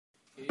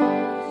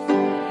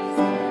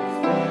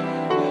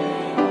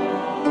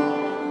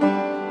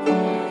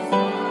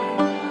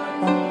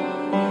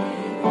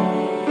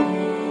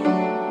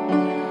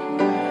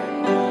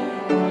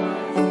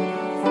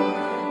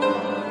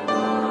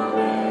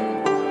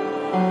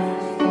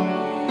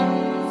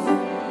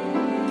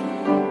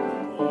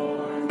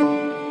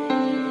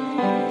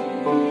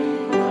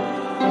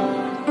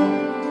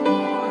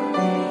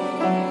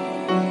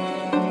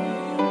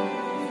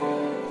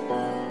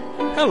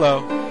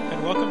Hello,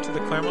 and welcome to the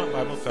Clermont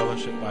Bible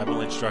Fellowship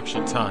Bible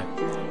Instruction Time.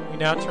 We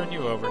now turn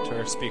you over to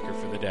our speaker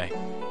for the day.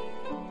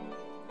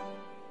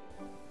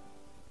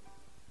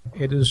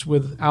 It is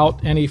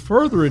without any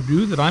further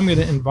ado that I'm going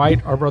to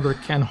invite our brother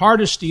Ken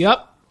Hardisty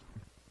up.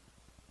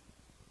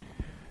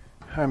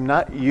 I'm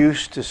not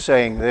used to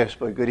saying this,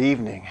 but good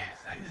evening.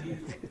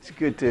 It's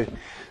good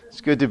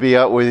to be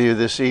out with you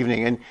this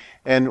evening.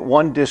 And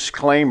one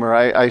disclaimer,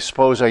 I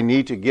suppose I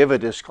need to give a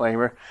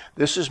disclaimer.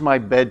 This is my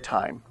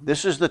bedtime.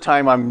 This is the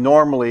time I'm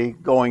normally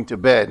going to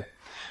bed.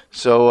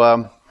 So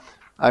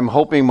I'm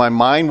hoping my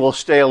mind will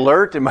stay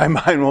alert and my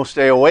mind will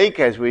stay awake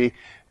as we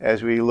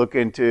look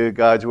into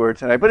God's Word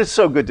tonight. But it's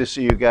so good to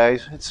see you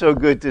guys. It's so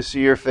good to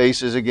see your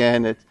faces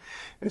again.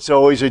 It's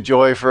always a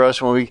joy for us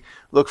when we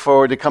look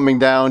forward to coming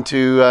down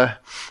to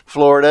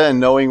Florida and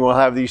knowing we'll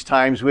have these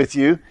times with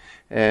you.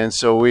 And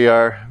so we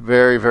are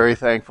very, very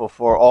thankful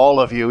for all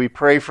of you. We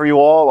pray for you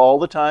all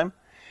the time.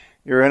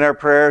 You're in our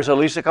prayers at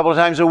least a couple of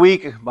times a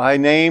week. By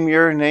name,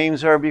 your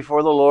names are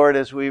before the Lord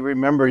as we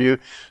remember you.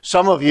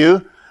 Some of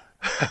you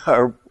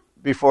are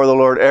before the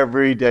Lord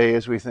every day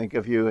as we think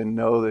of you and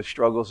know the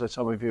struggles that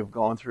some of you have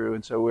gone through.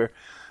 And so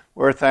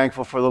we're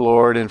thankful for the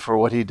Lord and for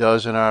what He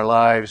does in our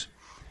lives.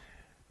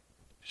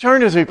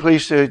 Turn with me,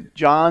 please, to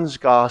John's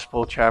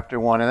Gospel, chapter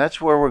 1, and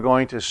that's where we're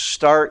going to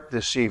start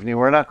this evening.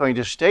 We're not going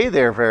to stay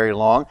there very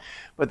long,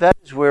 but that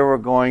is where we're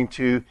going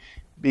to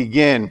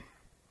begin.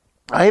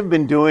 I have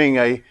been doing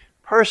a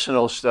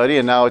personal study,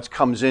 and now it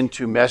comes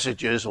into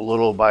messages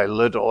little by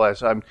little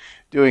as I'm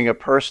doing a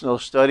personal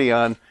study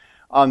on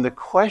the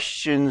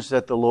questions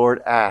that the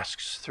Lord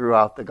asks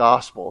throughout the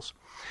Gospels.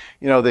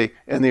 You know, the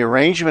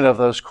arrangement of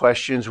those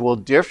questions will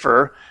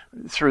differ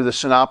through the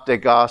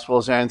Synoptic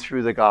Gospels and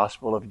through the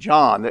Gospel of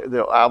John.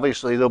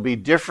 Obviously, they'll be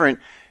different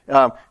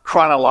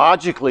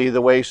chronologically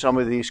the way some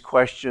of these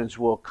questions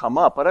will come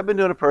up. But I've been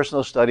doing a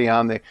personal study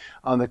on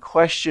the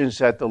questions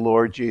that the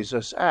Lord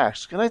Jesus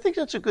asks, and I think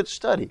that's a good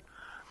study.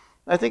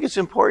 I think it's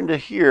important to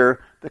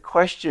hear the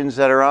questions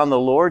that are on the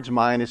Lord's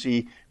mind as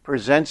He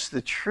presents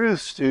the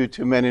truths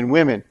to men and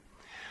women.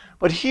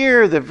 But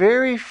here, the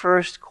very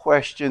first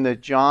question that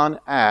John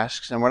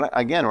asks, and we're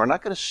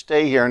not going to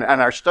stay here, and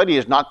our study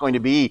is not going to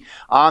be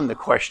on the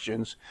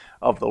questions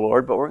of the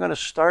Lord, but we're going to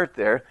start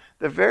there.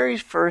 The very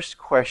first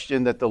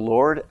question that the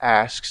Lord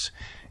asks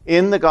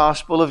in the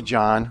Gospel of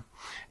John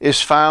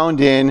is found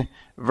in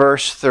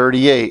verse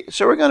 38.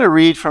 So we're going to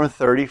read from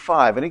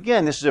 35. And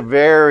again, this is a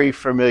very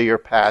familiar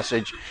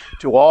passage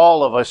to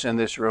all of us in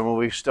this room, and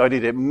we've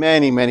studied it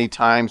many, many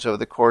times over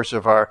the course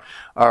of our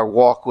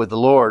walk with the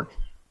Lord.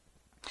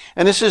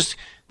 And this is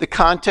the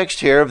context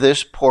here of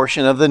this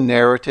portion of the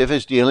narrative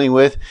is dealing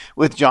with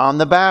John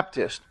the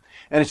Baptist.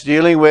 And it's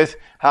dealing with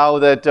how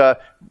that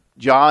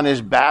John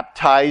is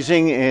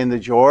baptizing in the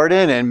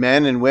Jordan and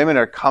men and women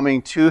are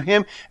coming to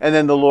him. And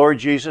then the Lord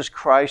Jesus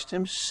Christ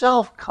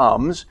Himself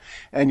comes.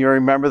 And you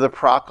remember the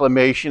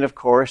proclamation, of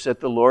course, that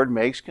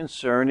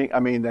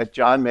that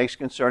John makes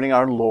concerning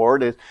our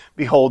Lord is,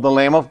 "Behold the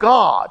Lamb of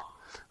God,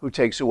 who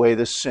takes away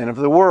the sin of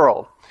the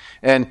world."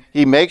 And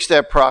he makes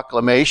that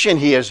proclamation.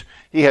 He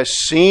has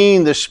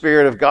seen the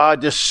Spirit of God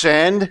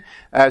descend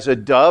as a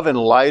dove and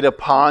light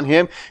upon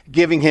him,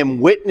 giving him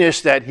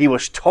witness that he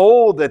was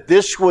told that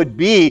this would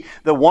be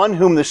the one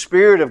whom the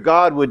Spirit of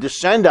God would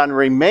descend on,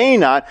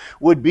 remain on,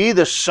 would be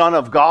the Son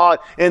of God.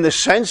 In the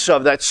sense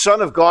of that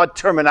Son of God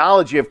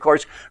terminology, of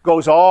course,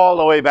 goes all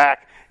the way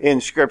back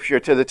in Scripture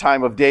to the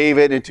time of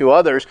David and to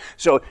others.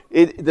 So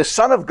the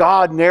Son of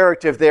God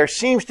narrative there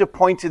seems to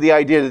point to the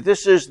idea that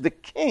this is the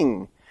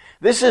King.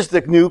 This is the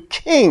new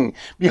King.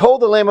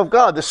 Behold the Lamb of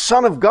God, the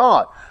Son of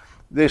God,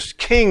 this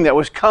King that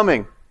was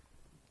coming.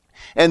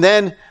 And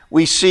then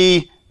we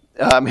see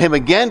him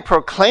again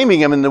proclaiming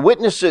him, and the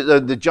witnesses,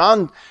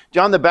 John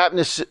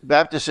the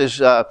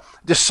Baptist's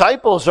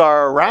disciples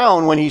are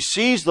around when he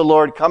sees the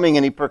Lord coming,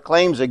 and he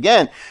proclaims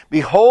again,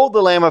 "Behold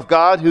the Lamb of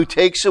God who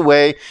takes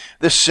away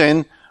the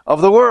sin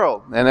of the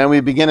world." And then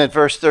we begin at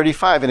verse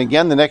 35. And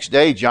again, the next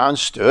day, John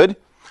stood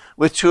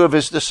with two of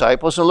his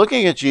disciples, and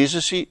looking at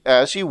Jesus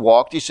as he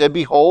walked, he said,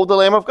 "Behold the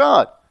Lamb of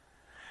God."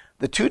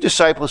 The two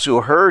disciples who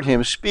heard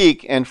him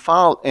speak and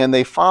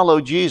they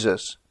followed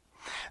Jesus.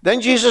 Then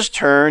Jesus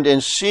turned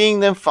and seeing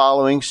them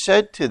following,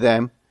 said to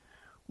them,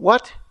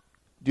 "What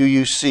do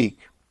you seek?"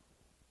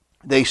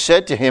 They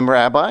said to him,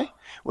 "Rabbi,"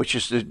 which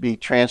is to be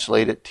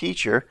translated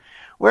teacher,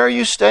 "where are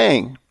you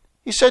staying?"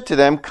 He said to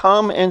them,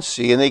 "Come and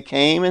see." And they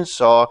came and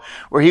saw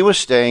where he was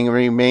staying and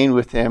remained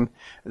with him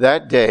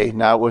that day.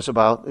 Now it was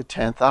about the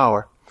 10th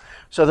hour.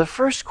 So the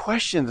first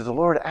question that the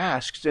Lord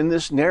asks in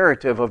this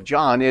narrative of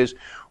John is,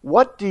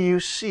 what do you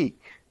seek?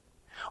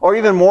 Or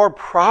even more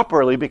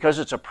properly, because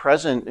it's a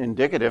present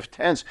indicative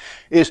tense,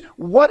 is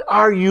what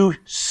are you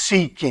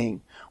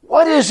seeking?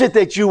 What is it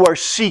that you are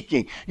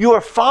seeking? You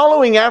are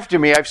following after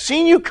me. I've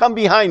seen you come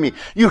behind me.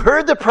 You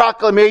heard the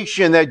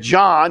proclamation that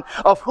John,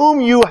 of whom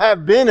you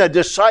have been a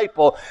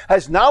disciple,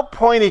 has now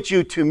pointed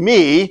you to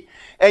me,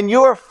 and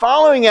you are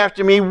following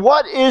after me.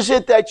 What is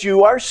it that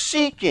you are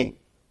seeking?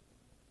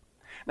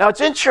 Now, it's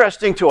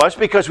interesting to us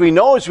because we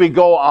know as we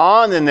go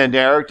on in the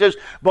narratives,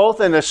 both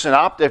in the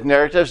synoptic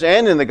narratives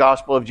and in the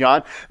Gospel of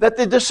John, that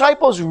the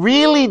disciples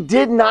really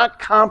did not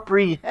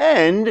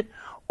comprehend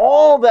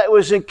all that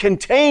was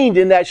contained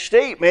in that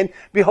statement,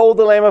 "Behold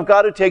the Lamb of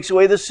God who takes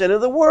away the sin of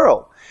the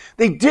world."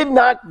 They did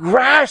not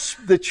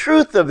grasp the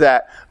truth of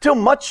that till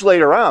much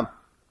later on,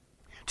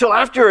 till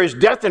after his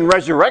death and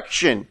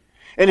resurrection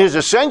and his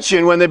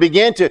ascension, when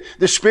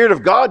the Spirit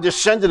of God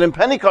descended in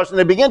Pentecost, and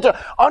they began to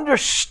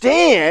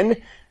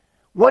understand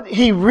what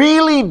he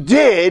really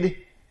did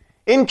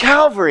at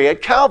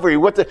Calvary,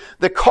 what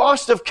the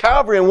cost of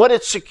Calvary and what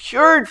it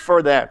secured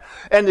for them.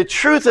 And the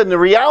truth and the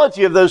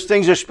reality of those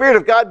things, the Spirit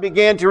of God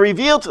began to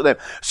reveal to them.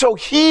 So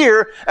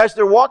here, as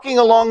they're walking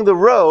along the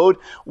road,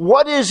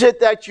 what is it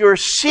that you're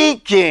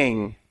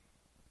seeking?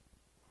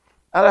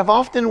 And I've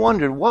often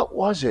wondered, what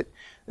was it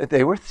that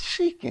they were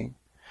seeking?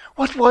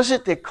 What was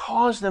it that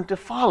caused them to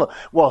follow?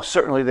 Well,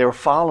 certainly they were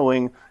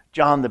following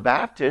John the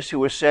Baptist, who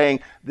was saying,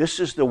 "This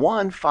is the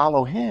one,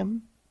 follow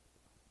him.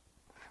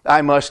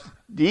 I must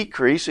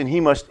decrease and he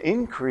must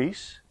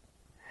increase."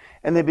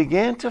 And they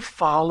began to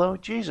follow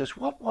Jesus.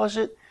 What was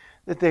it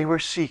that they were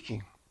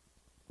seeking?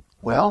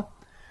 Well,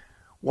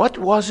 what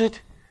was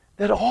it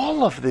that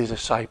all of the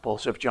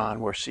disciples of John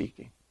were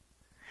seeking?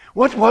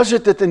 What was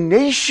it that the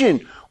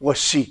nation was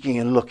seeking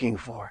and looking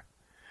for?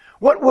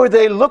 What were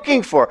they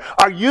looking for?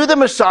 Are you the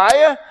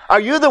Messiah? Are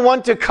you the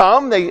one to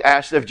come? They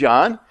asked of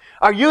John.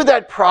 Are you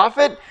that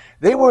prophet?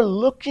 They were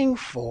looking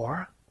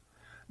for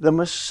the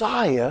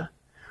Messiah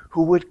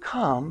who would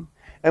come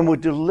and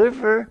would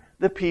deliver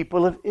the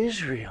people of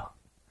Israel,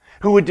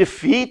 who would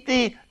defeat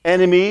the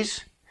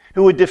enemies,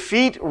 who would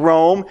defeat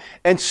Rome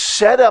and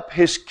set up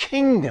his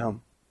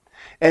kingdom.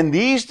 And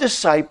these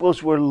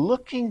disciples were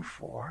looking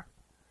for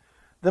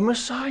the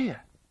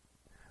Messiah,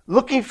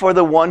 looking for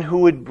the one who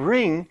would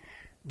bring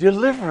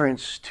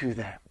deliverance to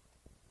them.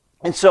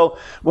 And so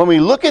when we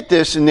look at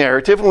this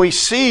narrative and we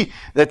see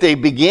that they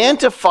began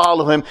to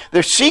follow him,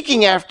 they're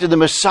seeking after the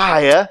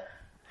Messiah.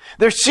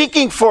 They're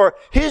seeking for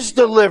his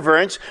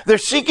deliverance. They're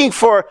seeking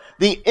for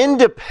the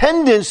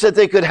independence that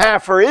they could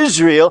have for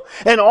Israel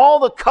and all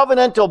the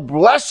covenantal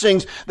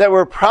blessings that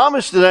were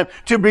promised to them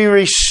to be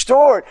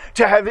restored,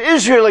 to have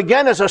Israel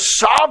again as a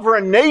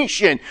sovereign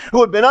nation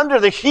who had been under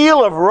the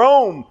heel of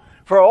Rome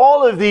for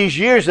all of these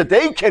years that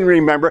they can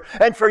remember,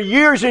 and for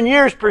years and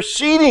years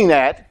preceding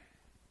that.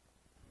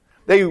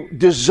 They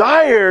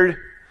desired,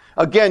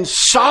 again,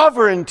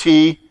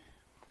 sovereignty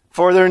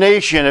for their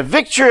nation, a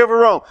victory over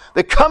Rome,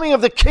 the coming of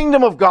the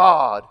kingdom of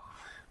God,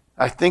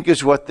 I think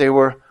is what they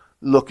were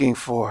looking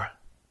for.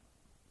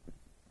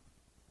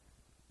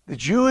 The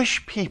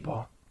Jewish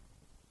people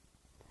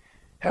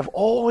have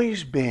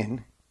always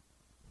been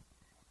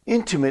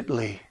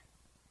intimately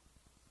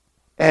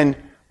and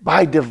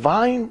by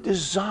divine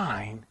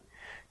design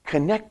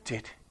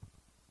connected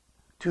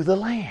to the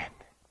land.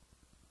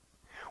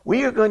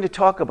 We are going to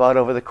talk about,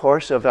 over the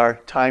course of our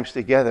times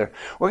together,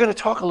 we're going to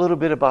talk a little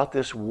bit about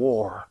this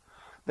war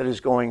that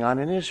is going on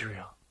in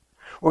Israel.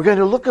 We're going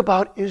to look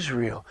about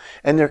Israel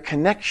and their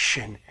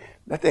connection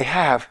that they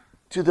have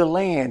to the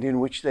land in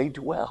which they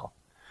dwell.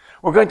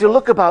 We're going to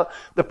look about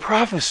the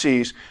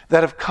prophecies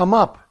that have come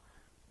up.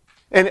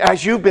 And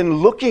as you've been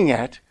looking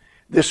at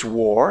this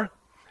war,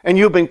 and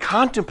you've been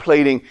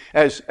contemplating,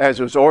 as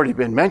has already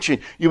been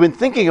mentioned, you've been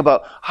thinking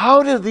about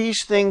how do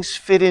these things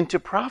fit into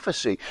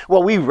prophecy?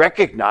 Well, we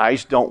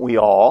recognize, don't we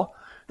all,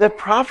 that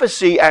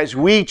prophecy as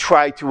we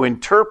try to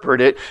interpret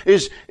it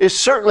is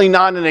certainly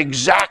not an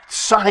exact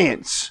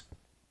science.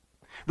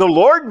 The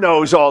Lord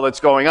knows all that's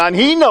going on.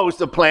 He knows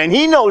the plan.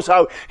 He knows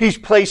how He's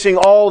placing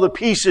all the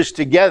pieces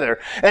together.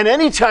 And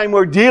anytime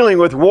we're dealing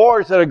with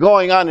wars that are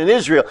going on in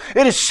Israel,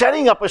 it is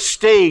setting up a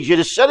stage. It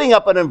is setting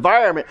up an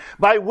environment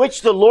by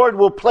which the Lord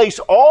will place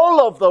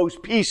all of those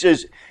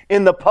pieces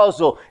in the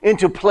puzzle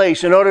into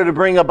place in order to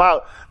bring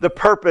about the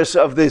purpose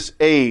of this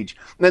age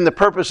and the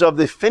purpose of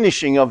the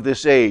finishing of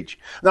this age.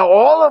 Now,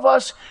 all of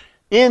us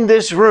in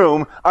this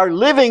room are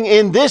living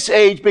in this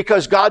age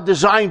because God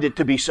designed it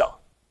to be so.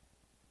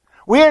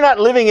 We are not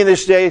living in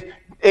this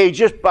age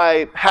just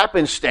by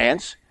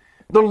happenstance.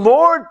 The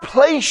Lord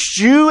placed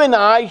you and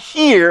I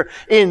here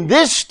in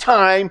this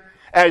time,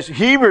 as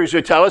Hebrews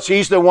would tell us.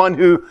 He's the one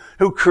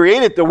who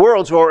created the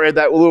worlds, or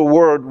that little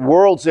word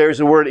worlds there is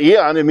the word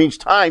eon. It means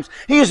times.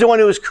 He is the one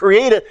who has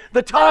created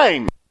the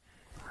time.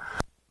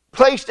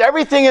 Placed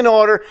everything in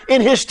order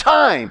in His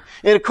time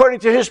and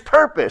according to His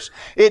purpose.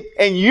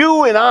 And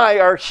you and I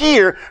are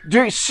here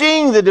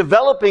seeing the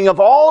developing of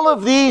all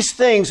of these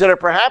things that are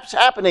perhaps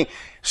happening.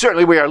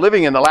 Certainly we are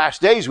living in the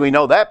last days. We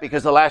know that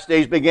because the last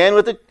days began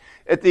with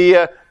at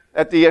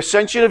the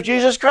ascension of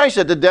Jesus Christ,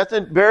 at the death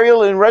and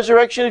burial and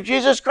resurrection of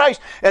Jesus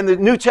Christ. And the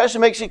New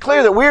Testament makes it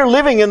clear that we're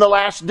living in the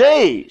last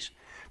days.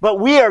 But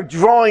we are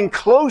drawing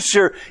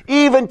closer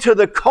even to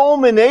the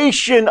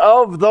culmination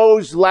of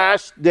those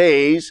last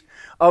days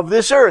of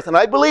this earth. And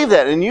I believe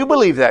that, and you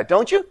believe that,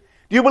 don't you?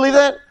 Do you believe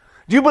that?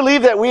 Do you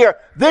believe that we are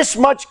this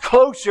much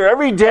closer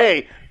every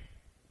day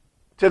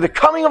to the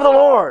coming of the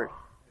Lord?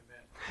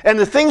 And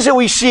the things that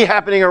we see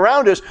happening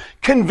around us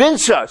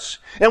convince us.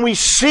 And we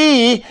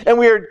see, and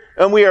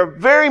we are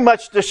very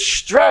much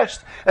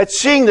distressed at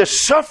seeing the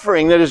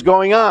suffering that is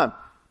going on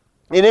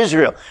in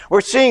Israel. We're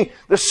seeing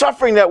the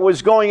suffering that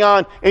was going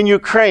on in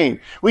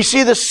Ukraine. We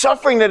see the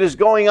suffering that is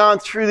going on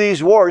through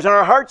these wars. And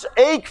our hearts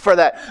ache for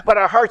that. But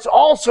our hearts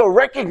also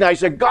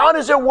recognize that God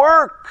is at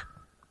work.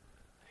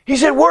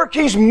 He's at work.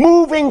 He's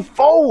moving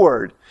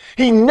forward.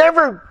 He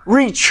never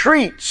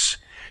retreats.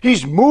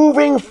 He's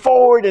moving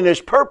forward in His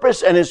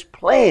purpose and His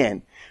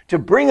plan to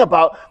bring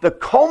about the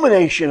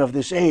culmination of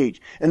this age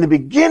and the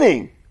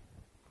beginning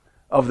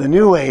of the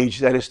new age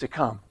that is to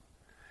come.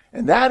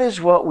 And that is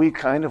what we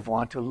kind of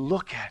want to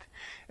look at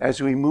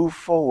as we move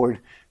forward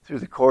through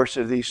the course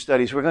of these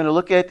studies. We're going to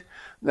look at,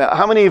 now,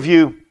 how many of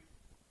you,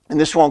 and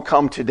this won't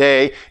come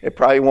today, it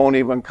probably won't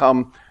even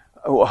come,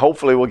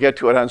 hopefully we'll get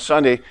to it on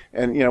Sunday,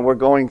 and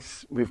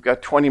we've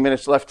got 20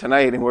 minutes left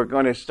tonight, and we're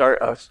going to start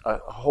a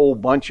whole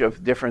bunch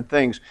of different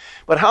things.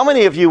 But how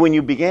many of you, when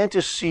you began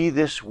to see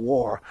this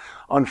war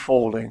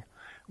unfolding,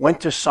 went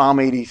to Psalm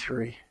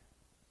 83?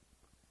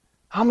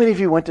 How many of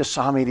you went to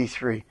Psalm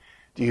 83?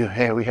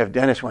 We have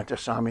Dennis went to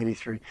Psalm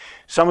 83.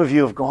 Some of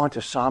you have gone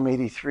to Psalm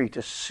 83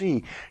 to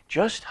see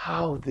just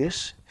how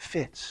this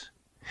fits.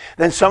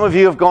 Then some of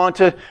you have gone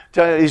to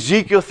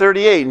Ezekiel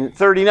 38 and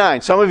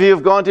 39. Some of you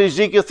have gone to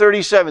Ezekiel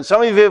 37.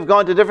 Some of you have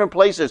gone to different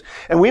places.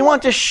 And we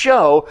want to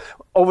show,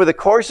 over the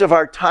course of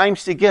our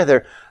times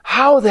together,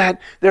 how that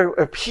there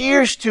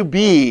appears to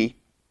be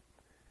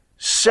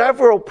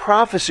several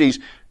prophecies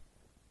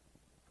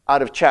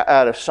out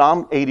of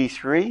Psalm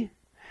 83,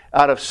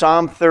 out of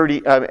Psalm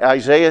 30,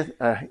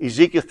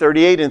 Ezekiel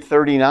 38 and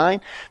 39,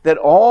 that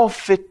all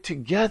fit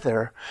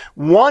together.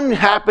 One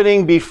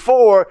happening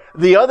before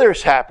the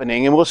others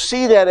happening, and we'll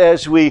see that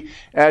as we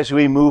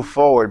move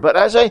forward. But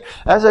as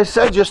I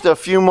said just a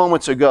few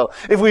moments ago,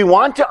 if we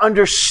want to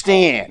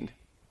understand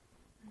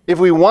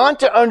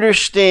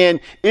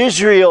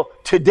Israel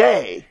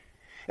today,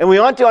 and we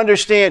want to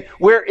understand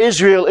where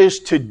Israel is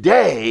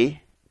today,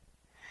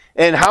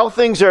 and how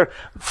things are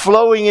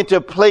flowing into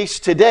place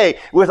today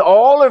with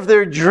all of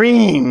their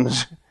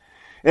dreams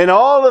and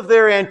all of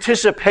their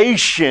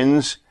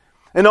anticipations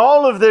and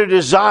all of their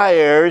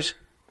desires,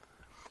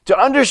 to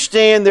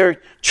understand their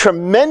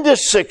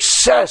tremendous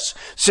success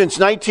since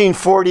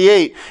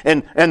 1948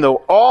 and the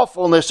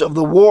awfulness of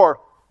the war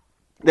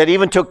that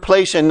even took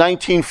place in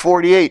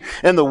 1948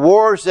 and the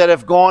wars that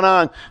have gone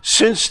on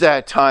since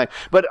that time.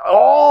 But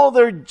all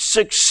their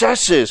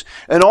successes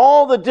and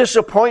all the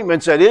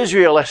disappointments that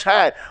Israel has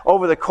had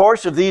over the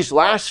course of these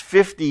last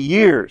 50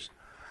 years.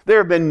 There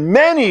have been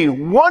many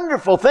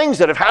wonderful things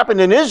that have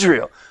happened in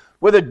Israel,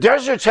 where the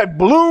deserts had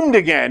bloomed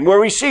again, where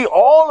we see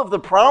all of the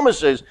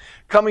promises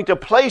coming to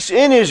place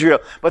in Israel.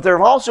 But there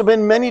have also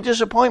been many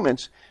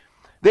disappointments.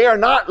 They are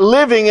not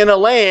living in a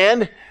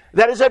land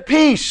that is at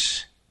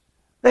peace.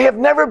 They have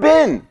never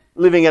been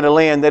living in a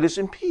land that is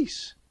in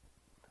peace,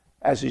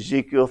 as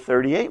Ezekiel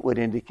 38 would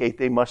indicate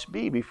they must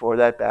be before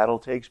that battle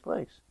takes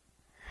place.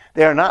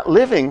 They are not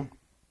living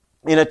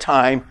in a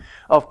time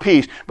of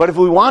peace. But if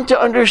we want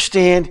to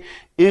understand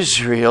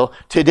Israel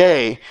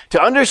today, to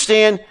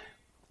understand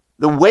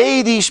the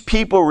way these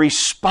people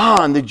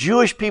respond, the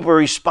Jewish people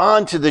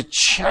respond to the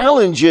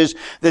challenges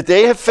that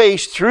they have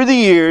faced through the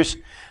years,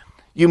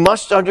 you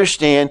must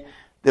understand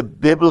the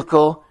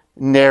biblical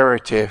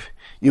narrative.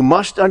 You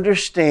must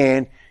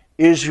understand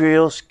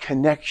Israel's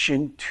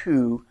connection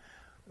to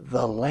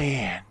the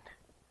land.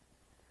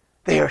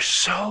 They are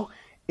so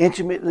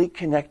intimately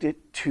connected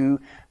to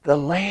the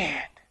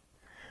land.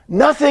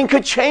 Nothing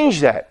could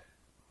change that.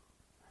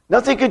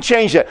 Nothing could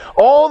change that.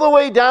 All the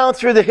way down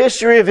through the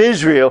history of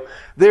Israel,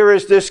 there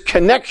is this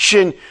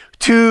connection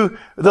to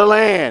the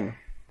land.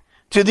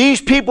 To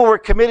these people were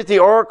committed the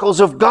oracles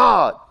of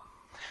God.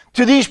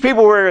 To these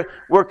people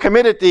were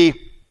committed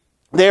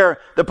they're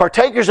the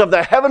partakers of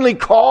the heavenly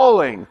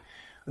calling.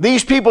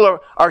 These people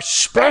are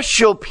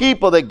special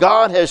people that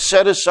God has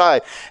set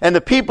aside. And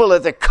the people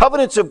that the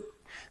covenants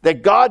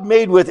that God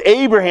made with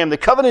Abraham, the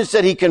covenants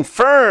that He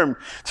confirmed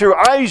through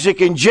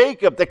Isaac and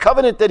Jacob, the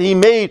covenant that He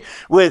made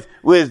with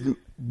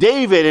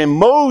David and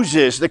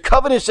Moses, the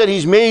covenants that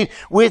He's made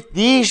with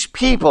these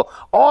people.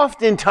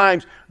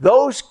 Oftentimes,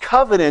 those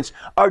covenants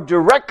are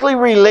directly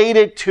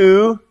related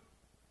to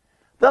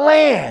the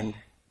land.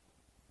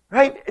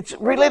 Right? It's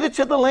related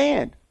to the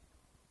land.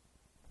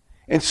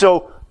 And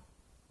so,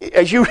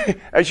 as you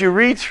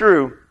read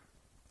through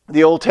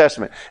the Old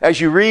Testament, as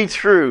you read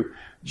through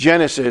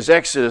Genesis,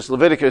 Exodus,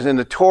 Leviticus, and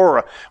the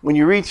Torah, when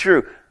you read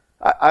through,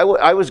 I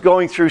was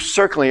going through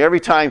circling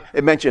every time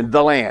it mentioned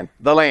the land,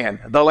 the land,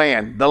 the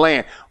land, the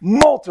land.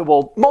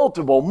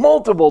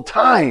 Multiple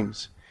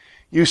times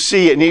you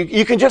see it. And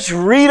you can just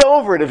read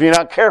over it if you're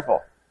not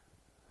careful.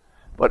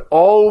 But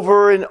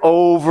over and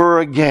over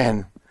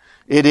again,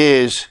 it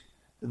is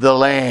the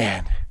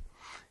land.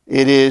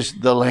 It is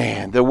the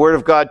land. The Word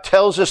of God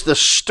tells us the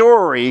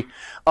story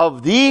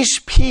of these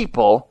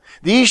people,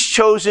 these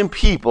chosen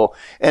people,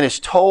 and it's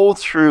told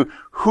through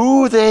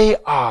who they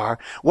are,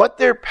 what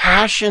their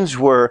passions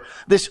were.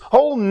 This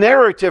whole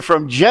narrative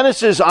from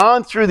Genesis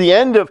on through the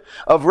end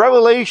of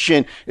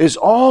Revelation is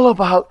all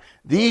about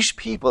these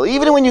people.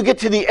 Even when you get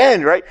to the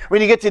end, right?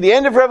 When you get to the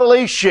end of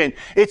Revelation,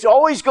 it's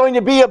always going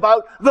to be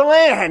about the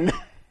land.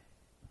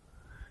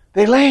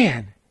 They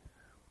land.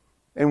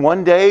 And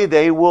one day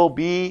they will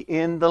be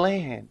in the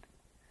land.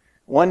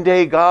 One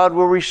day God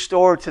will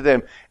restore to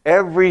them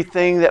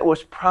everything that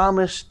was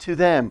promised to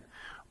them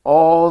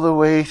all the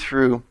way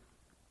through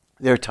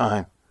their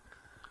time.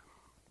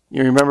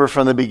 You remember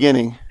from the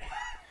beginning,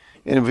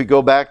 and if we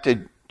go back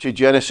to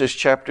Genesis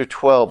chapter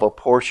 12, a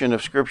portion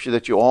of Scripture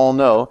that you all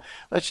know,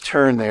 let's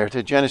turn there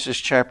to Genesis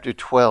chapter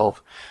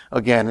 12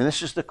 again. And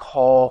this is the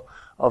call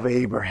of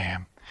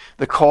Abraham.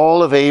 The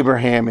call of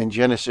Abraham in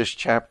Genesis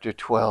chapter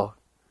 12.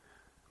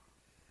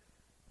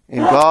 And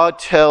God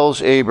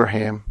tells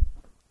Abraham,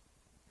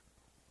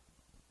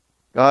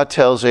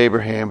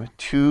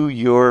 to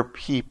your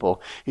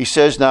people. He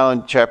says now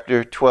in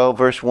chapter 12,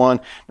 verse 1,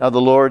 now the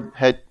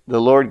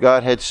Lord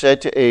God had said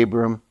to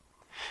Abram,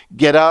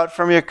 get out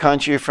from your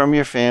country, from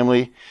your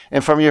family,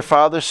 and from your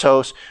father's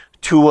house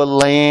to a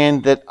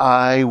land that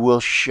I will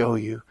show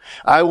you.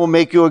 I will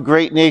make you a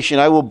great nation.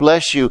 I will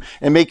bless you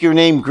and make your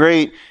name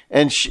great,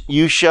 and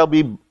you shall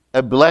be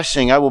a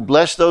blessing. I will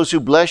bless those who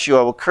bless you.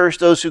 I will curse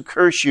those who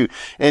curse you.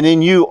 And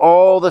in you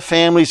all the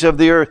families of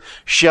the earth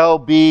shall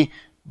be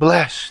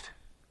blessed.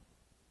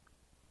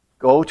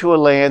 Go to a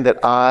land that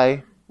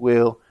I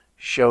will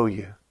show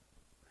you.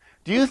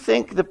 Do you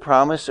think the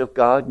promise of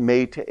God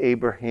made to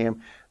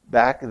Abraham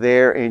back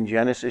there in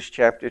Genesis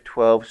chapter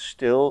 12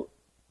 still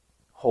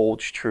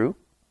holds true?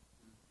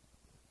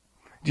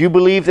 Do you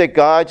believe that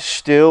God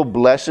still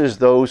blesses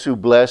those who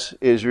bless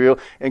Israel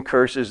and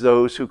curses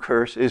those who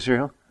curse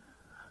Israel?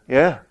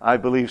 Yeah, I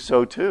believe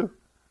so too.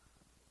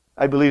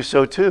 I believe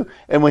so too.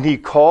 And when he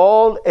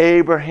called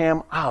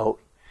Abraham out,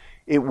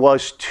 it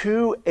was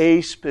to a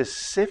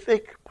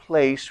specific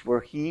place where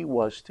he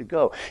was to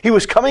go. He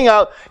was coming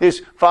out,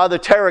 his father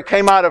Terah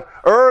came out of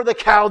Ur the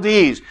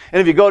Chaldees.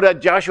 And if you go to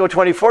Joshua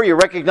 24, you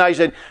recognize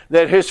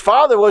that his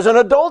father was an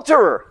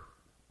adulterer.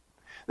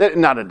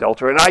 An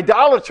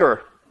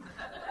idolater.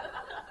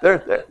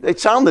 They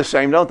sound the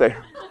same, don't they?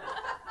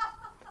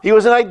 He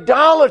was an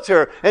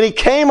idolater, and he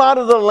came out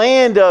of the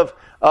land of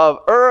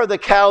Ur the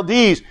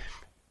Chaldees,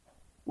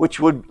 which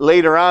would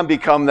later on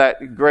become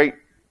that great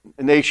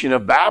nation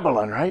of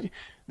Babylon, right?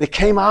 They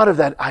came out of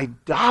that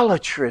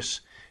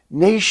idolatrous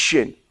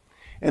nation,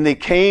 and they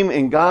came,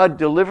 and God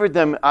delivered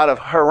them out of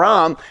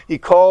Haran. He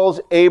calls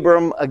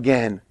Abram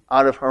again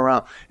out of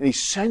Haran, and he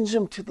sends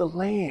him to the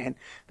land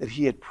that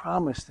he had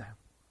promised them.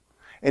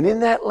 And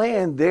in that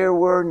land, there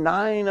were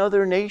 9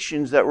 other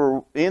nations that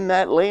were in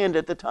that land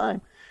at the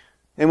time.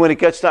 And when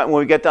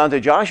we get down to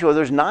Joshua,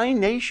 there's 9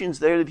 nations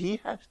there that he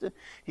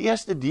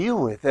has to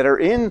deal with that are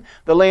in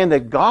the land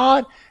that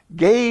God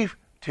gave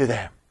to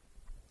them.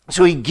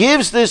 So he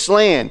gives this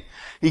land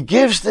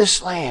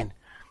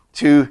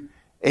to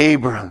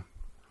Abram.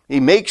 He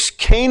makes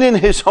Canaan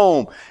his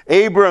home.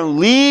 Abram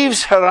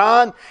leaves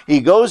Haran, he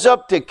goes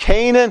up to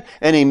Canaan,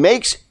 and he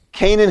makes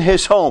Canaan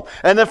his home.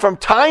 And then from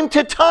time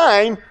to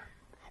time,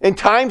 in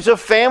times of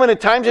famine, in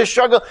times of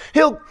struggle,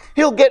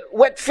 he'll get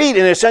wet feet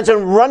in a sense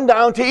and run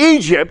down to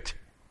Egypt.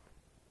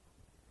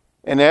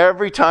 And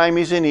every time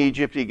he's in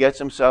Egypt, he gets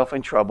himself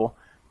in trouble.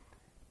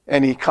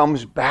 And he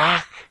comes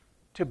back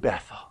to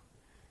Bethel.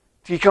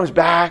 He comes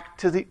back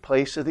to the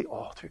place of the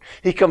altar.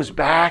 He comes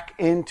back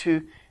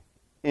into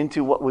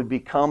what would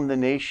become the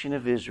nation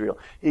of Israel.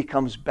 He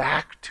comes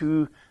back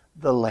to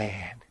the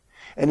land.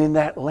 And in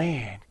that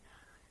land,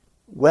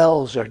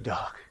 wells are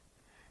dug.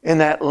 In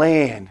that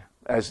land,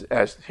 as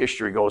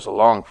history goes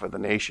along for the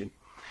nation,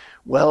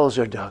 wells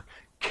are dug,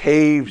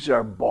 caves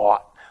are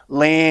bought,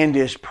 land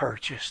is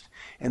purchased,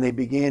 and they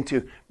began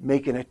to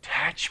make an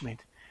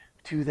attachment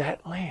to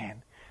that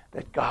land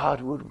that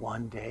God would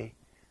one day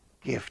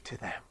give to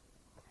them.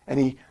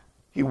 And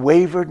he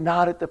wavered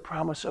not at the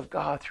promise of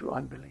God through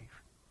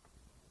unbelief.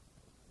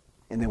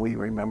 And then we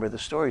remember the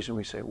stories and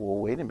we say, well,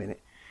 wait a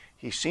minute.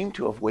 He seemed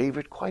to have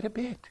wavered quite a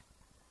bit.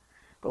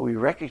 But we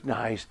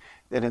recognize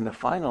that in the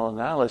final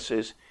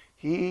analysis,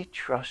 he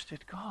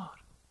trusted God.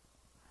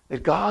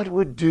 That God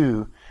would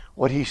do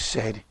what he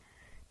said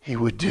he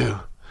would do.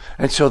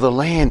 And so the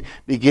land,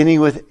 beginning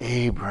with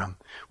Abram,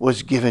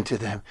 was given to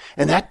them.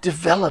 And that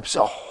develops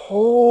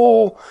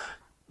all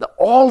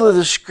of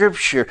the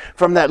Scripture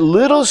from that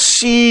little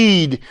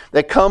seed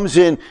that comes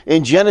in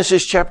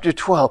Genesis chapter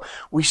 12.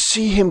 We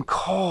see him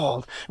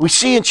called. We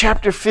see in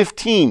chapter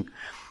 15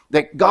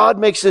 that God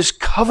makes this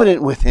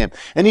covenant with him.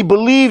 And he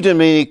believed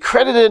him and he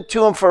credited it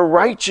to him for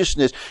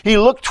righteousness. He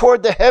looked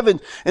toward the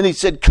heavens and he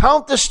said,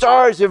 count the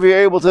stars if you're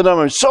able to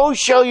number, and so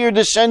shall your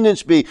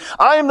descendants be.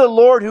 I am the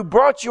Lord who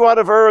brought you out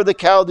of Ur of the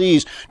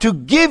Chaldees to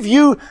give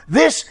you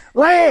this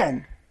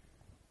land.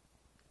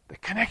 The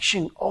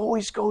connection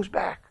always goes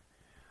back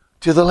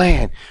to the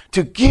land,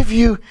 to give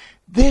you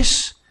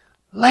this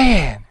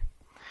land.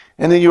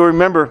 And then you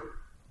remember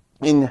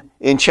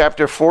in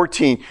chapter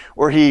 14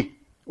 where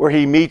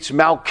he meets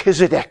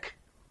Melchizedek,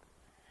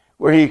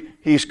 where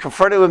he's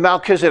confronted with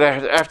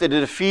Melchizedek after the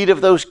defeat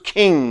of those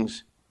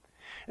kings.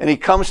 And he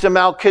comes to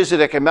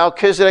Melchizedek, and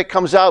Melchizedek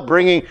comes out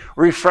bringing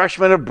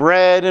refreshment of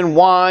bread and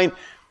wine,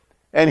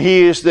 and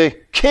he is the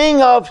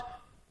king of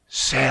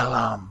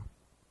Salem,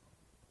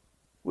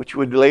 which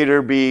would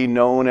later be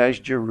known as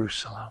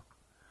Jerusalem,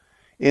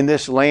 in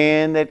this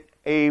land that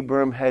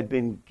Abram had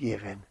been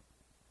given.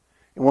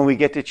 And when we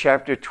get to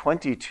chapter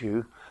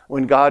 22,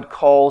 when God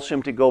calls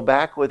him to go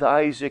back with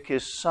Isaac,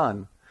 his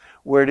son,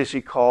 where does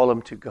he call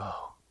him to go?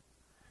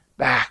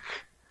 Back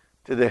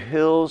to the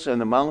hills and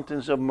the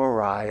mountains of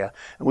Moriah.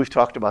 And we've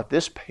talked about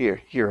this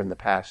here in the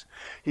past.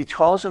 He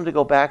calls him to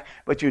go back,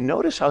 but you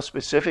notice how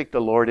specific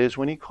the Lord is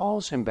when he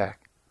calls him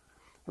back.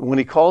 When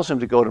he calls him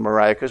to go to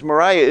Moriah, because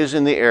Moriah is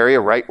in the area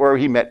right where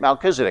he met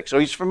Melchizedek. So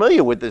he's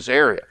familiar with this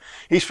area.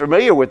 He's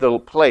familiar with the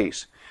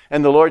place.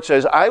 And the Lord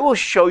says, I will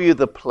show you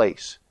the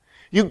place.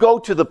 You go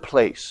to the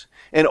place.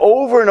 And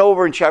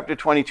over in chapter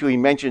 22, he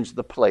mentions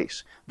the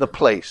place, the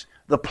place,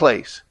 the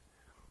place.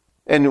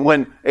 And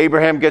when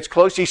Abraham gets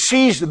close, he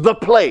sees the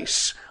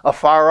place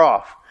afar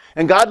off.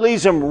 And God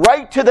leads him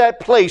right to that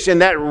place in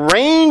that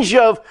range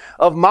of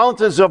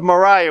mountains of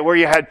Moriah, where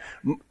you had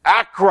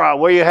Acra,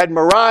 where you had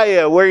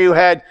Moriah, where you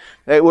had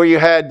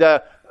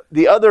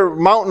the other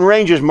mountain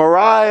ranges,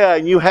 Moriah,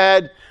 and you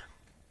had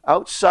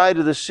outside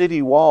of the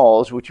city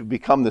walls, which have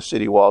become the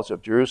city walls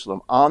of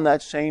Jerusalem, on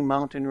that same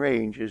mountain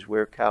range is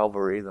where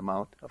Calvary, the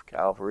Mount of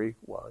Calvary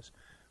was,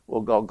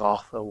 where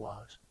Golgotha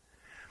was.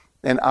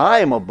 And I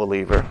am a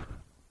believer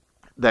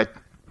that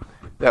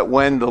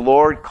when the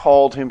Lord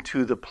called him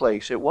to the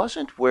place, it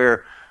wasn't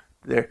where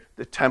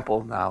the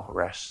temple now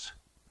rests,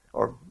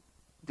 or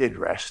did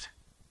rest,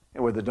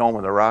 and where the Dome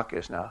of the Rock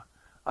is now.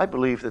 I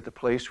believe that the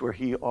place where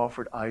he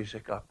offered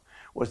Isaac up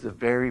was the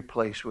very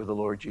place where the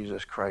Lord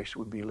Jesus Christ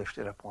would be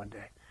lifted up one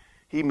day.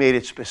 He made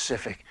it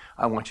specific.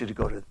 I want you to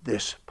go to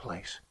this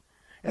place.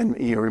 And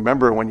you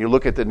remember when you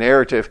look at the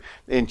narrative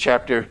in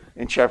chapter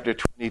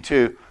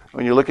 22,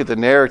 when you look at the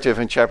narrative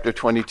in chapter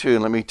 22,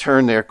 and let me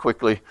turn there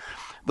quickly.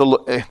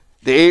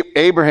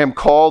 Abraham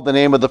called the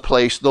name of the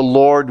place, the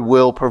Lord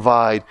will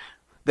provide.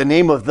 The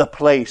name of the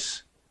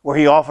place where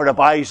he offered up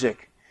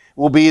Isaac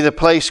will be the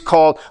place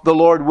called the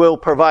Lord will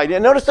provide.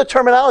 And notice the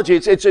terminology.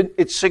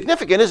 It's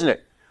significant, isn't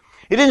it?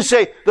 He didn't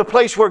say the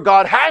place where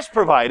God has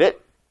provided,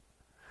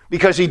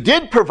 because he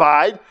did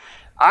provide.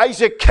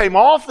 Isaac came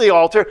off the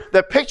altar.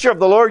 The picture of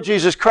the Lord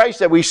Jesus Christ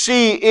that we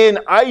see in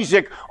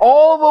Isaac,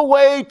 all the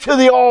way to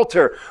the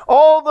altar,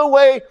 all the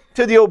way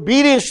to the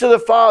obedience to the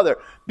Father,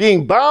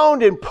 being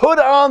bound and put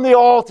on the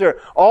altar.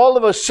 All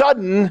of a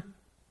sudden,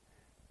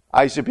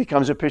 Isaac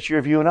becomes a picture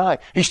of you and I.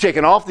 He's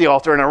taken off the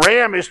altar, and a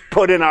ram is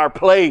put in our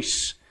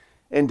place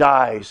and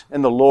dies,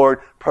 and the Lord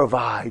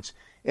provides.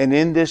 And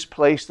in this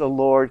place, the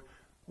Lord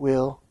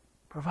will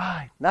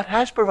provide. Not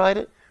has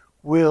provided,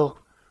 will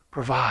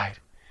provide.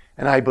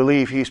 And I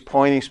believe he's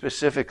pointing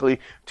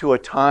specifically to a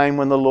time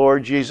when the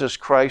Lord Jesus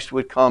Christ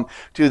would come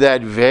to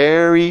that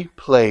very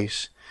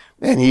place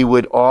and he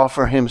would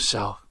offer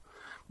himself.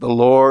 The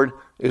Lord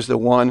is the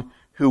one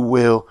who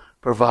will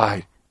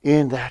provide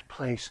in that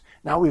place.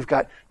 Now we've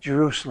got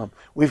Jerusalem.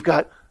 We've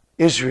got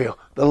Israel,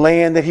 the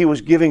land that he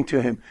was giving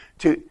to him,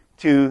 to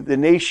the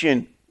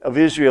nation of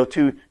Israel,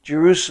 to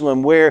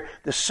Jerusalem, where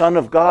the Son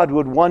of God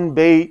would one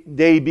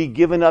day be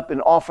given up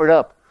and offered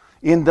up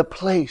in the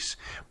place,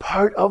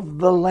 part of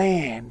the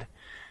land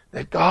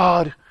that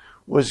God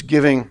was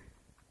giving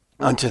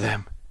unto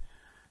them.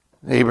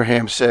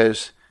 Abraham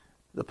says,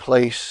 the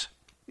place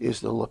is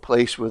the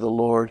place where the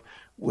Lord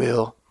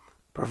will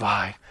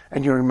provide.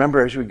 And you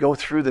remember, as we go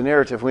through the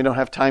narrative, we don't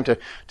have time to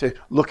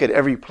look at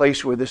every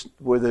place where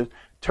the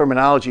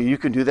terminology, you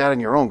can do that on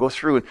your own. Go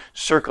through and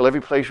circle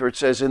every place where it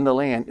says in the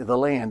land,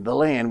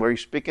 where he's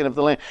speaking of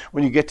the land.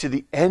 When you get to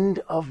the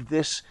end of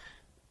this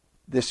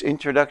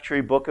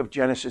introductory book of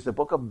Genesis, the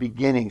book of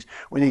beginnings,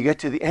 when you get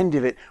to the end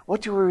of it,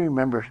 what do we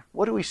remember?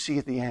 What do we see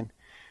at the end?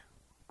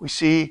 We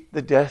see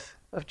the death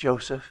of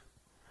Joseph.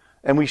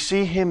 And we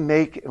see him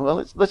make,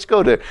 well, let's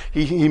go to,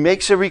 he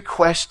makes a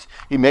request.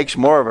 He makes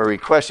more of a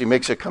request. He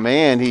makes a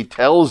command. He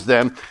tells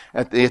them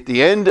at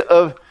the end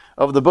of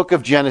the book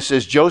of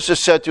Genesis, Joseph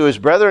said to his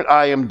brethren,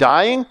 I am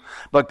dying,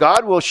 but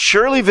God will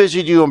surely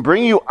visit you and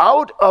bring you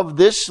out of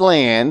this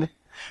land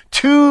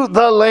to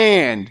the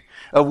land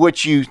of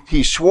which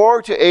he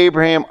swore to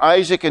Abraham,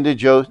 Isaac, and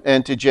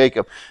to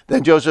Jacob.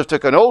 Then Joseph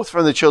took an oath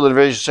from the children of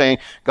Israel, saying,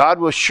 God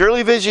will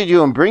surely visit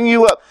you and bring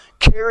you up.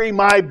 Carry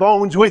my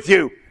bones with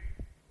you.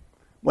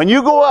 When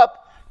you go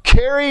up,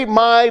 carry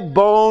my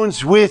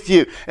bones with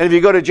you. And if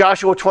you go to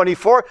Joshua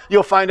 24,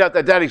 you'll find out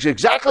that is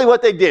exactly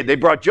what they did. They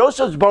brought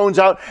Joseph's bones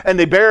out and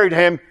they buried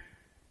him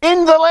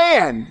in the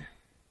land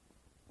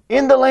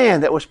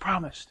that was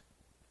promised.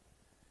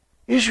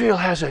 Israel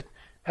has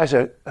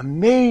an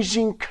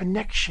amazing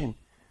connection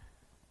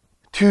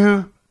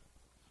to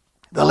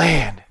the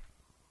land.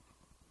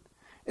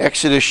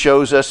 Exodus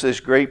shows us this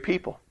great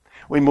people.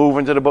 We move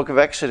into the book of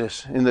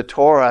Exodus in the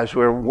Torah as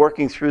we're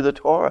working through the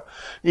Torah.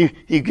 You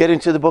get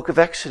into the book of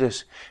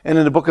Exodus. And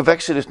in the book of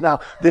Exodus now,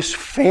 this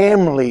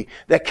family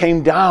that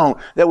came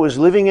down, that was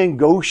living in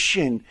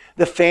Goshen,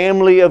 the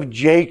family of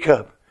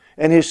Jacob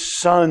and his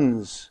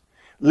sons,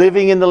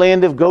 living in the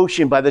land of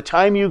Goshen. By the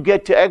time you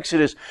get to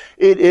Exodus,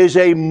 it is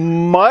a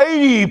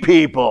mighty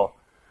people.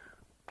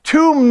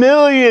 2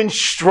 million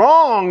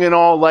strong in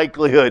all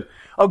likelihood.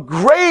 A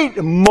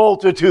great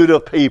multitude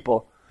of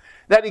people.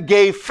 That it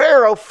gave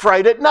Pharaoh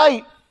fright at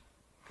night.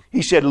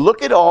 He said,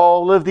 look at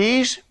all of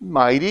these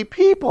mighty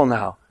people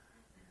now.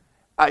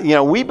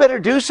 We better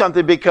do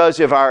something, because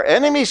if our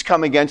enemies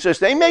come against us,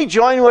 they may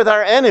join with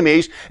our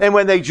enemies. And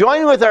when they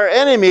join with our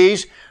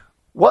enemies,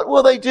 what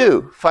will they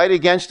do? Fight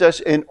against us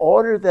in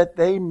order that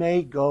they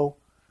may go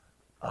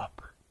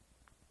up.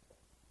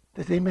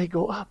 That they may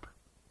go up.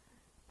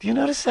 Do you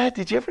notice that?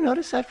 Did you ever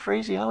notice that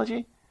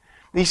phraseology?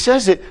 He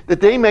says it,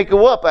 that they may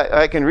go up.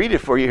 I can read it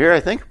for you here, I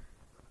think.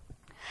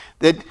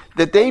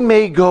 That they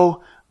may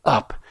go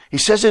up. He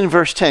says it in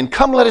verse 10,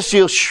 come, let us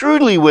deal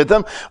shrewdly with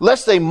them,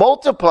 lest they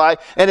multiply,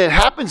 and it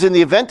happens in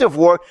the event of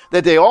war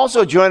that they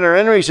also join our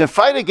enemies and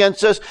fight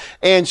against us,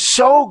 and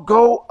so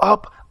go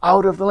up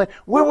out of the land.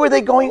 Where were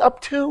they going up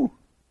to?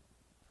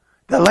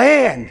 The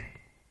land.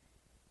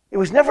 It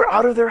was never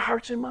out of their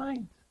hearts and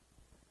minds.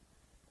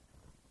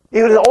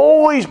 It had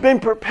always been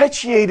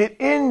perpetuated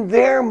in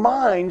their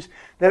minds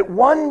that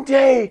one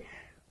day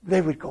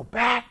they would go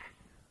back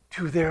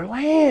to their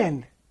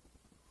land.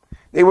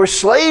 They were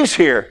slaves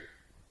here.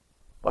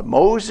 But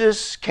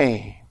Moses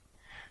came.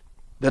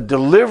 The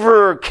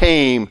deliverer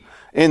came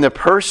in the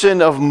person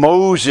of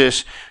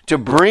Moses to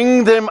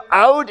bring them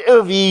out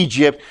of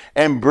Egypt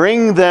and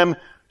bring them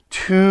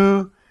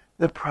to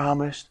the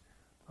promised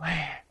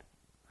land.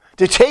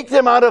 To take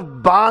them out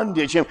of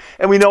bondage. And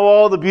we know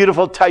all the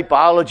beautiful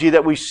typology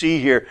that we see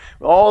here.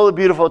 All the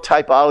beautiful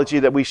typology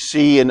that we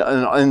see in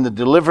the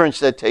deliverance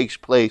that takes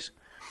place.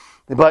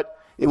 But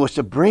it was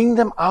to bring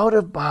them out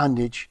of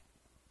bondage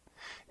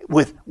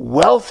with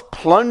wealth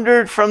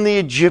plundered from the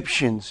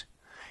Egyptians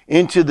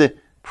into the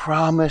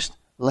promised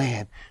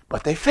land.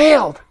 But they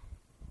failed.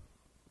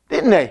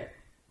 Didn't they?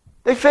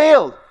 They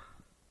failed.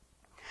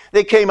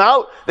 They came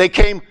out. They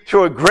came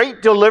through a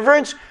great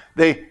deliverance.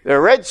 The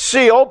Red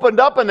Sea opened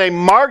up and they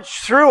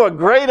marched through a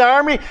great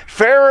army.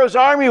 Pharaoh's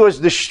army was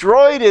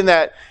destroyed in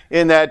that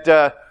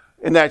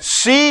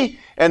sea.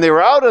 And they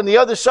were out on the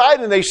other side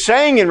and they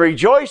sang and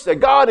rejoiced that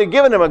God had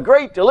given them a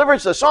great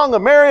deliverance, the song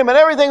of Miriam, and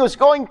everything was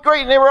going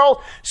great. And they were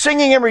all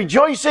singing and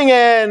rejoicing,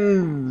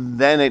 and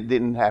then it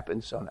didn't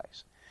happen so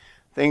nice.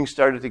 Things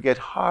started to get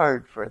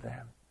hard for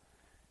them.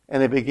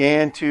 And they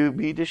began to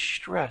be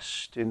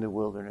distressed in the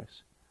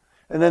wilderness.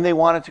 And then they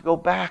wanted to go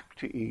back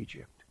to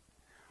Egypt.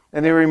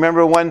 And they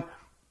remember when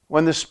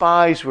the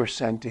spies were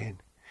sent in.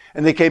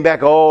 And they came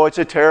back, oh, it's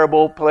a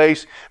terrible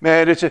place.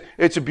 Man,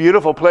 it's a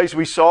beautiful place.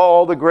 We saw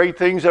all the great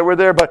things that were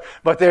there, but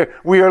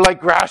we are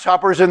like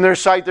grasshoppers in their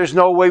sight. There's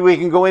no way we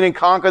can go in and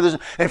conquer this.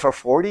 And for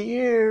 40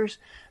 years,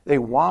 they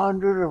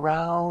wandered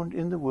around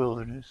in the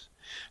wilderness,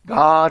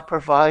 God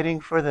providing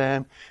for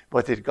them.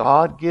 But did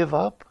God give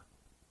up?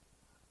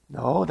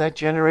 No, that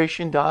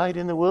generation died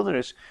in the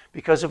wilderness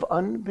because of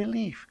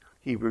unbelief,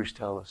 Hebrews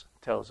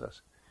tells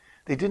us.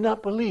 They did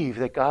not believe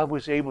that God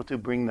was able to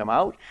bring them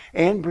out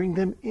and bring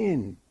them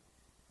in.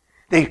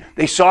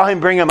 They saw him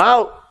bring them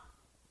out,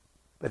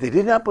 but they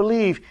did not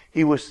believe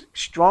he was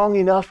strong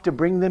enough to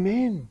bring them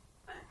in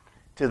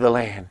to the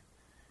land.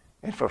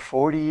 And for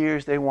 40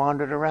 years they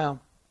wandered around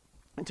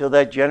until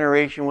that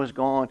generation was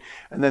gone.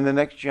 And then the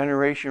next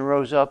generation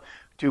rose up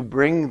to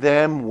bring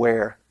them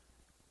where?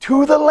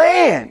 To the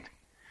land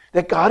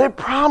that God had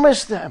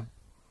promised them.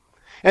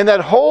 And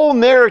that whole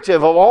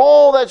narrative of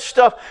all that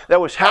stuff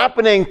that was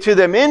happening to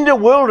them in the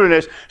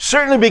wilderness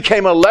certainly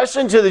became a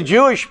lesson to the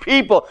Jewish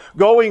people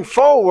going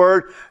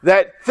forward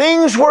that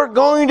things were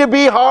going to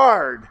be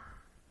hard.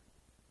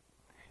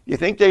 You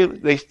think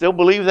they still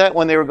believe that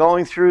when they were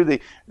going through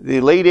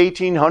the late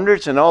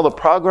 1800s and all the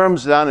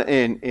pogroms down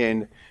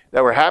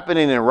that were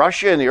happening in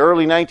Russia in the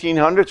early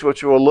 1900s,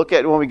 which we'll look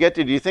at when we get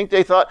to? Do you think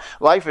they thought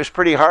life is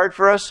pretty hard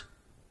for us?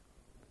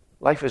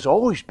 Life has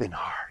always been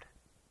hard.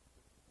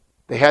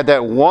 They had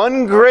that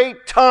one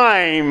great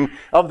time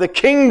of the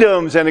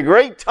kingdoms and a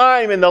great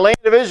time in the land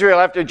of Israel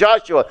after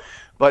Joshua.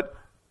 But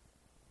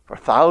for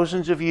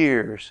thousands of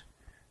years,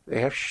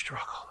 they have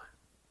struggled.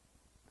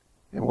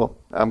 And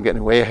I'm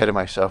getting way ahead of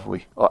myself.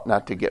 We ought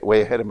not to get way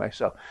ahead of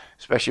myself,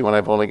 especially when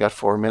I've only got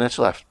 4 minutes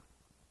left.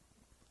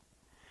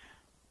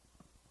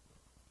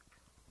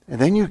 And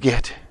then you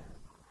get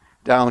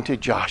down to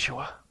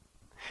Joshua.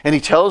 And he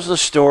tells the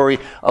story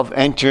of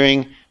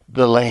entering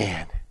the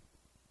land,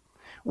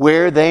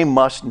 where they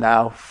must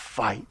now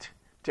fight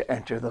to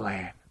enter the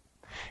land.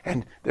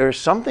 And there's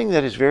something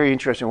that is very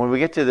interesting. When we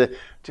get to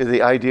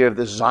the idea of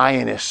the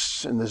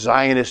Zionists and the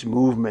Zionist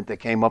movement that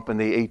came up in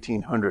the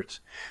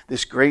 1800s,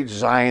 this great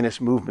Zionist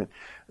movement,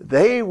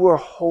 they were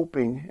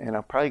hoping, and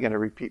I'm probably going to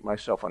repeat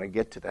myself when I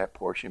get to that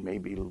portion,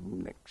 maybe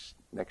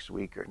next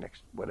week or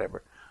next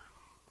whatever.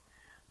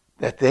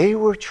 that they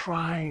were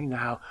trying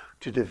now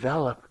to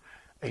develop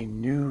a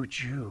new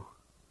Jew.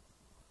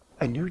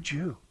 A new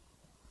Jew.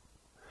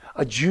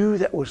 A Jew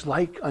that was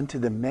like unto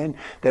the men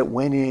that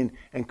went in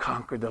and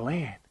conquered the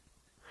land.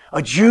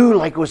 A Jew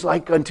was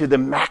like unto the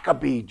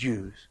Maccabee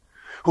Jews,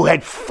 who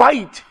had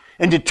fight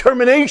and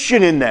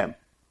determination in them.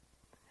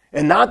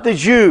 And not the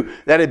Jew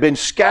that had been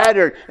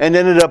scattered and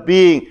ended up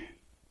being,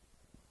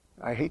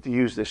 I hate to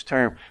use this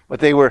term,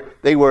 but they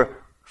were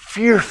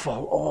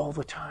fearful all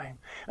the time.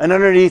 And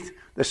underneath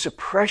the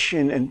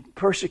suppression and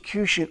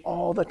persecution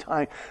all the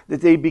time,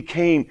 that they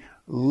became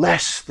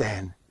less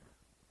than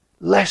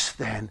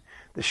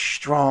the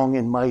strong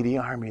and mighty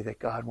army that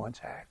God once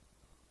had.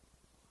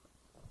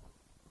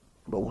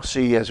 But we'll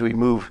see as we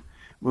move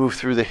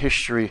through the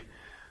history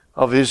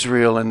of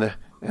Israel and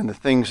the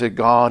things that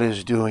God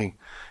is doing.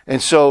 And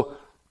so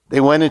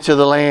they went into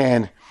the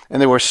land,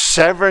 and there were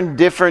 7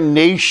 different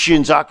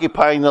nations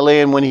occupying the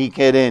land when he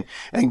get in.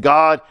 And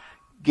God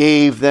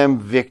gave them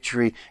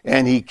victory.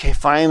 And he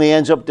finally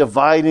ends up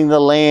dividing the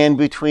land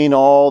between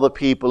all the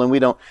people. And we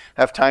don't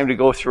have time to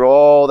go through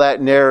all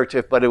that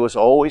narrative, but it was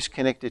always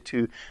connected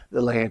to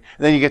the land.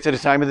 And then you get to the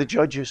time of the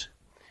judges.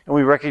 And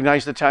we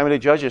recognize the time of the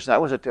judges.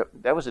 That was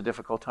a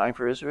difficult time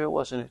for Israel,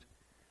 wasn't it?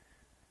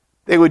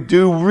 They would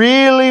do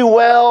really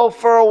well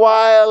for a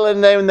while,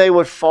 and then they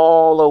would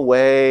fall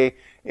away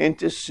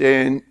into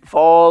sin,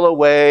 fall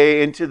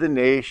away into the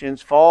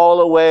nations, fall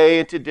away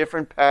into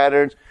different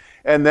patterns.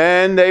 And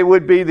then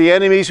the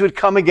enemies would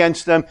come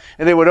against them,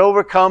 and they would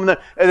overcome them,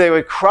 and they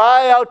would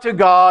cry out to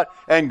God,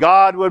 and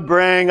God would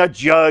bring a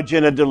judge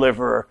and a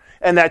deliverer.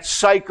 And that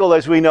cycle,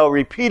 as we know,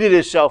 repeated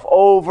itself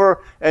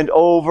over and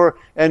over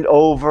and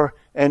over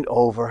and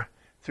over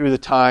through the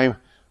time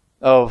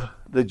of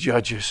the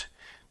judges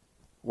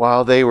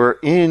while they were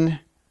in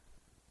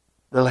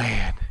the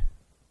land.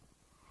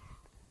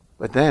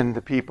 But then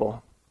the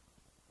people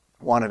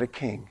wanted a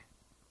king.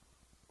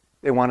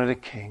 They wanted a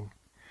king.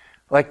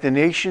 Like the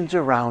nations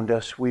around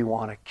us, we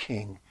want a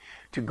king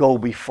to go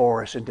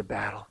before us into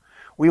battle.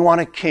 We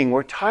want a king.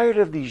 We're tired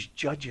of these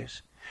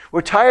judges.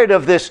 We're tired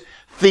of this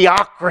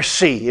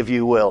theocracy, if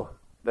you will,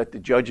 that the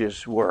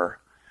judges were.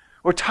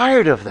 We're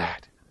tired of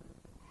that.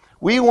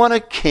 We want a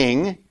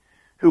king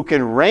who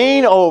can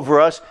reign over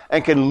us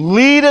and can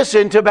lead us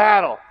into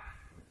battle.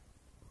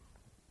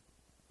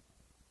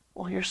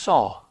 Well, here's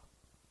Saul.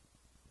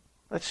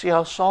 Let's see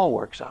how Saul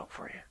works out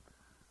for you.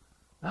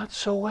 Not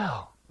so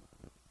well.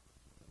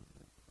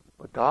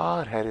 But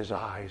God had his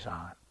eyes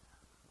on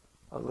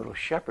a little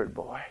shepherd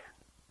boy.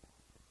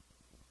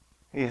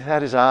 He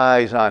had his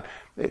eyes on,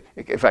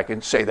 if I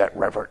can say that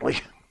reverently,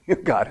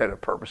 God had a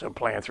purpose and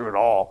plan through it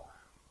all,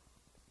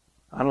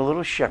 on a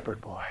little shepherd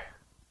boy.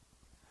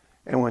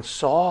 And when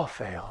Saul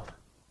failed,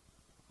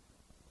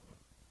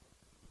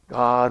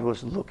 God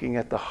was looking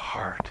at the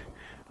heart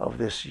of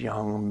this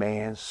young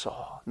man,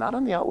 Saul. Not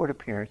on the outward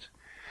appearance,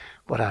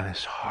 but on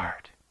his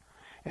heart.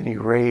 And he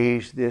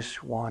raised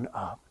this one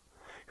up,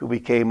 who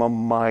became a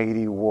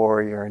mighty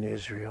warrior in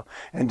Israel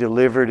and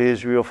delivered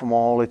Israel from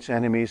all its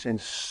enemies and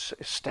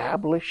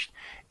established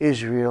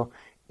Israel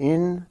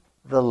in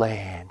the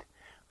land.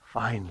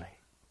 Finally,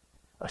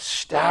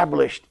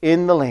 established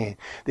in the land.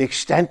 The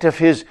extent of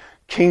his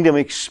kingdom,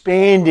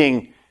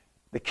 expanding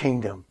the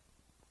kingdom.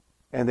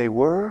 And they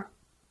were,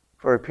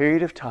 for a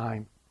period of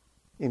time,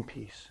 in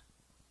peace.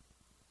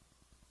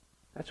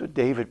 That's what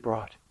David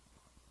brought.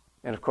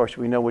 And of course,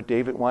 we know what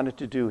David wanted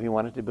to do. He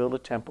wanted to build a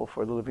temple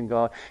for the living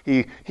God.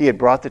 He had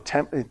brought the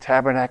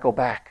tabernacle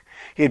back.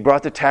 He had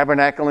brought the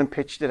tabernacle and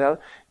pitched it out.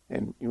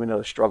 And you know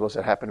the struggles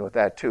that happened with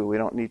that too. We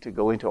don't need to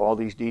go into all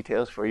these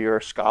details, for you're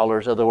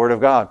scholars of the Word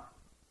of God.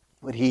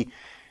 But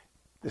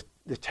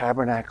the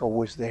tabernacle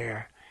was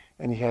there.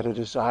 And he had a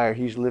desire.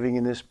 He's living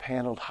in this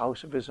paneled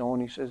house of his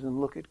own. He says,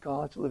 and look at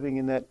God's living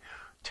in that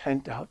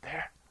tent out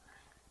there.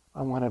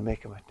 I want to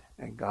make him a...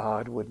 And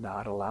God would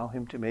not allow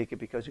him to make it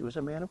because he was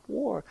a man of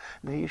war.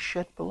 And he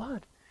shed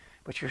blood.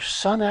 But your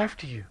son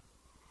after you,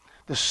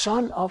 the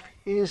son of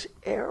his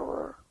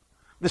error,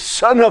 the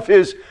son of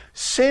his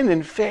sin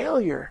and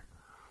failure,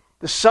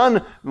 the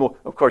son, well,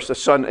 of course the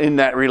son in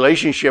that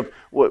relationship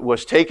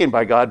was taken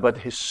by God, but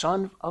his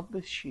son of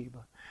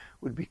Bathsheba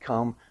would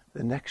become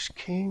the next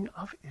king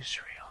of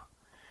Israel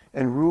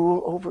and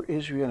rule over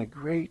Israel in a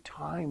great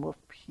time of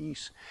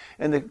peace.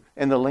 And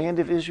the land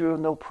of Israel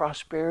know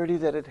prosperity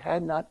that it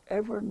had not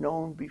ever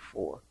known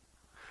before.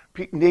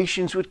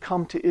 Nations would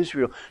come to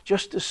Israel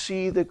just to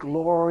see the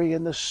glory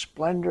and the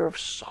splendor of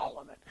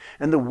Solomon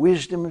and the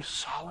wisdom of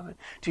Solomon,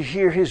 to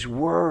hear his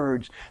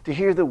words, to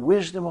hear the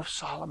wisdom of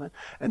Solomon.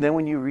 And then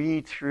when you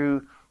read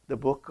through the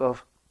book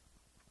of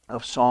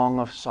Song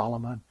of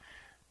Solomon,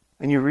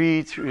 and you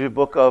read through the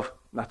book of,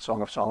 not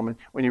Song of Solomon,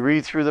 when you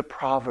read through the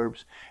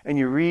Proverbs, and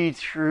you read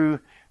through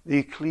the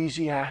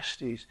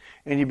Ecclesiastes,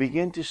 and you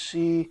begin to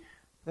see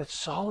that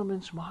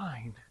Solomon's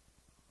mind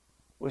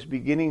was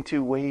beginning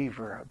to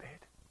waver a bit.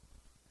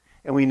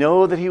 And we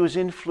know that he was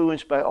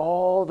influenced by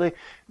all the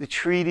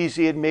treaties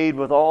he had made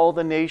with all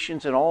the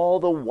nations and all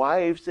the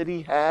wives that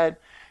he had.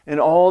 and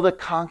all the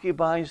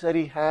concubines that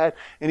he had,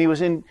 and he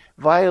was in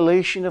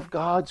violation of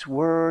God's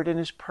word and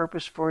his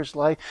purpose for his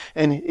life,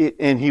 and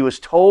he was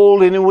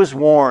told and it was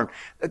warned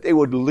that they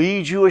would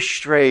lead you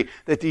astray,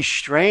 that these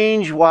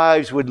strange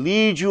wives would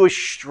lead you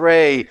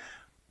astray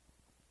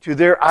to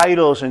their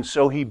idols, and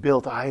so he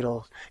built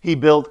idols. He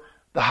built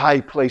the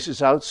high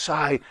places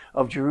outside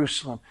of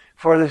Jerusalem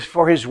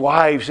for his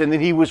wives, and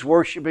then he was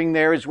worshiping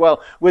there as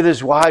well with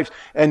his wives.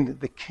 And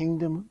the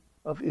kingdom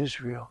of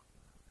Israel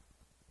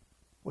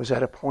was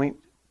at a point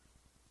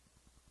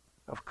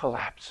of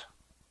collapse.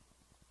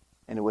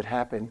 And it would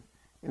happen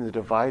in the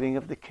dividing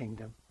of the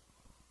kingdom.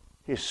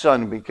 His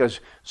son, because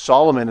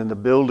Solomon and the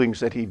buildings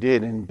that he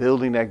did in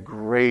building that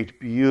great,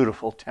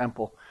 beautiful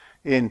temple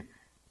in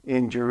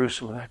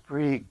Jerusalem, that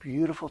great,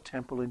 beautiful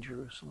temple in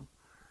Jerusalem,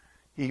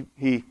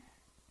 he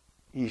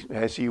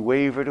as he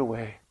wavered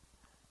away,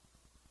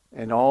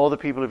 and all the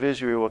people of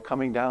Israel were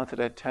coming down to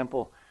that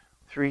temple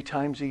 3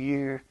 times a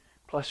year,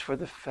 plus for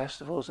the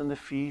festivals and the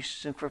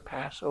feasts and for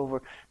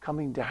Passover,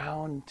 coming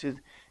down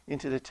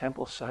into the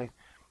temple site.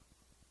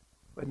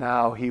 But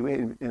now,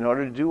 in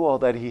order to do all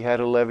that, he had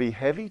to levy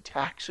heavy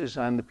taxes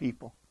on the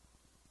people.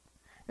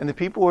 And the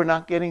people were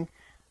not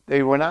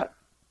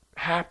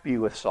happy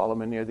with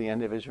Solomon near the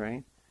end of his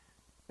reign.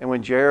 And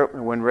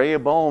when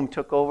Rehoboam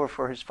took over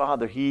for his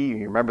father, you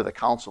remember the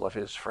counsel of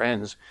his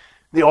friends.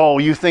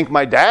 You think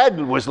my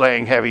dad was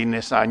laying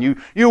heaviness on you?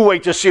 You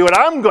wait to see what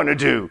I'm going to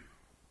do.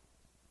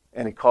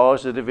 And it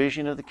caused the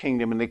division of the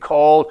kingdom. And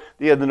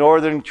the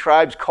northern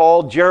tribes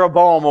called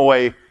Jeroboam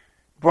away,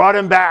 brought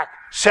him back,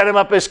 set him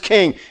up as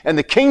king. And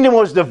the kingdom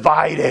was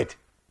divided.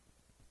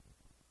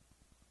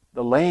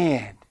 The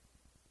land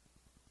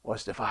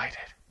was divided.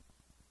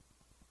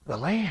 The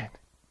land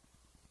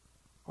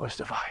was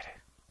divided.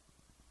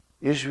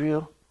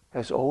 Israel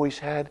has always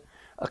had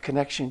a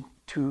connection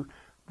to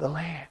the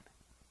land.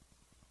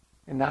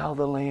 And now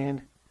the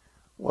land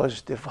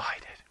was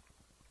divided.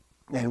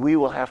 And we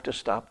will have to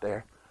stop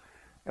there.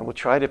 And we'll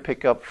try to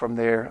pick up from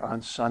there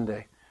on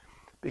Sunday.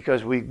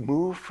 Because we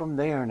move from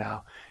there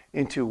now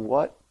into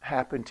what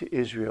happened to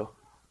Israel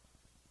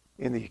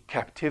in the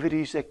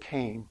captivities that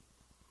came,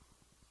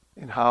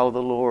 and how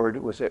the Lord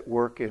was at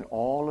work in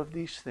all of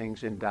these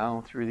things and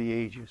down through the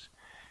ages.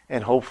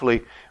 And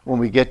hopefully when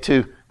we get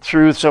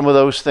through some of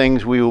those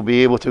things, we will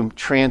be able to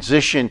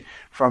transition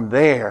from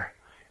there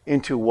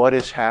into what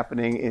is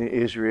happening in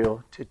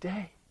Israel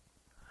today.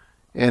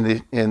 And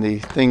the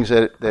things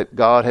that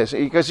God has,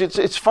 because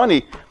it's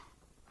funny.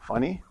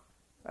 Funny?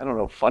 I don't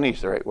know if funny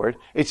is the right word.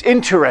 It's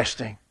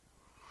interesting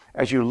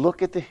as you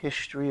look at the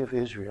history of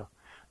Israel,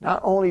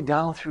 not only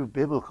down through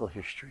biblical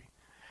history,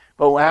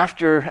 but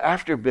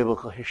after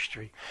biblical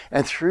history,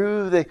 and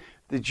through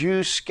the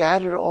Jews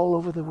scattered all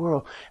over the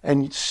world,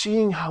 and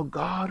seeing how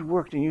God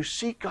worked, and you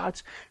see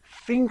God's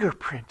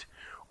fingerprint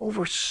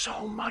over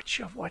so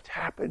much of what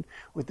happened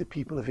with the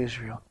people of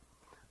Israel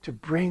to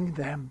bring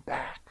them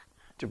back.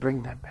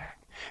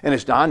 And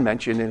as Don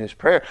mentioned in his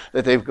prayer,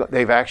 that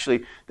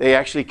they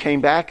actually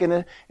came back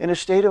in a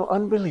state of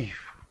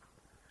unbelief.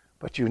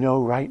 But you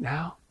know right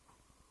now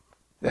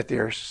that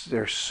there's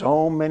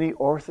so many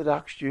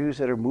Orthodox Jews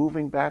that are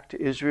moving back to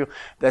Israel,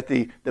 that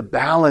the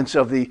balance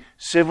of the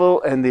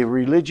civil and the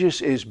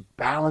religious is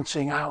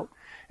balancing out.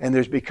 And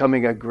there's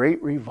becoming a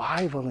great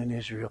revival in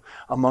Israel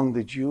among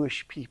the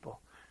Jewish people,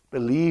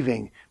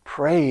 believing,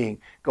 praying,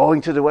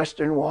 going to the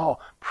Western Wall,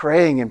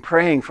 praying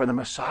for the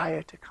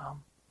Messiah to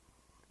come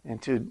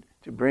and to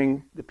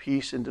bring the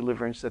peace and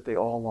deliverance that they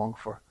all long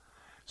for.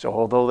 So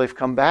although they've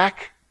come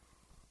back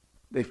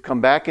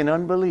in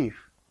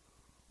unbelief,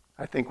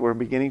 I think we're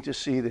beginning to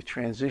see the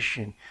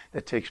transition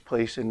that takes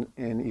place in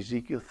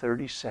Ezekiel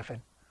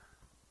 37.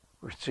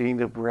 We're seeing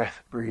the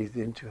breath breathed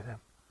into them.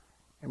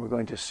 And we're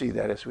going to see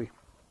that as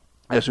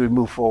we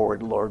move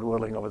forward, Lord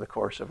willing, over the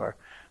course of our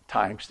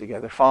times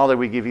together. Father,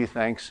 we give you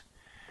thanks.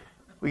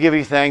 We give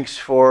you thanks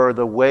for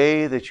the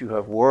way that you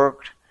have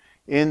worked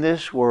in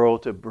this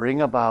world to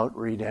bring about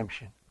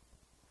redemption.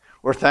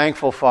 We're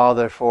thankful,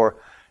 Father, for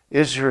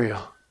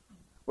Israel.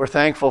 We're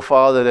thankful,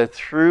 Father, that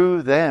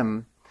through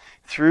them,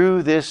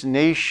 through this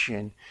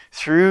nation,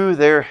 through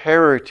their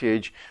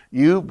heritage,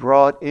 you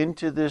brought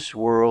into this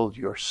world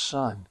your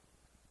Son,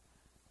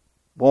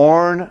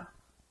 born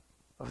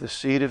of the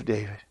seed of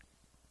David,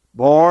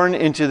 born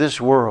into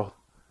this world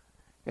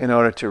in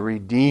order to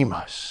redeem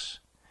us.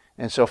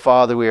 And so,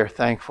 Father, we are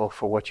thankful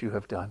for what you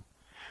have done.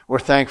 We're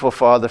thankful,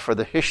 Father, for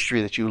the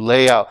history that you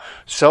lay out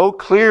so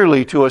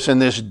clearly to us in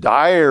this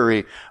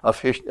diary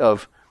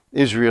of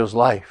Israel's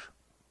life.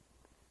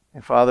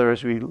 And Father,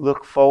 as we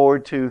look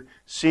forward to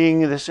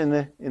seeing this in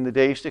the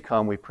days to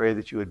come, we pray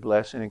that you would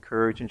bless and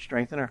encourage and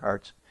strengthen our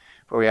hearts.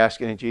 For we ask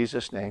it in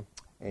Jesus' name.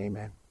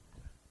 Amen.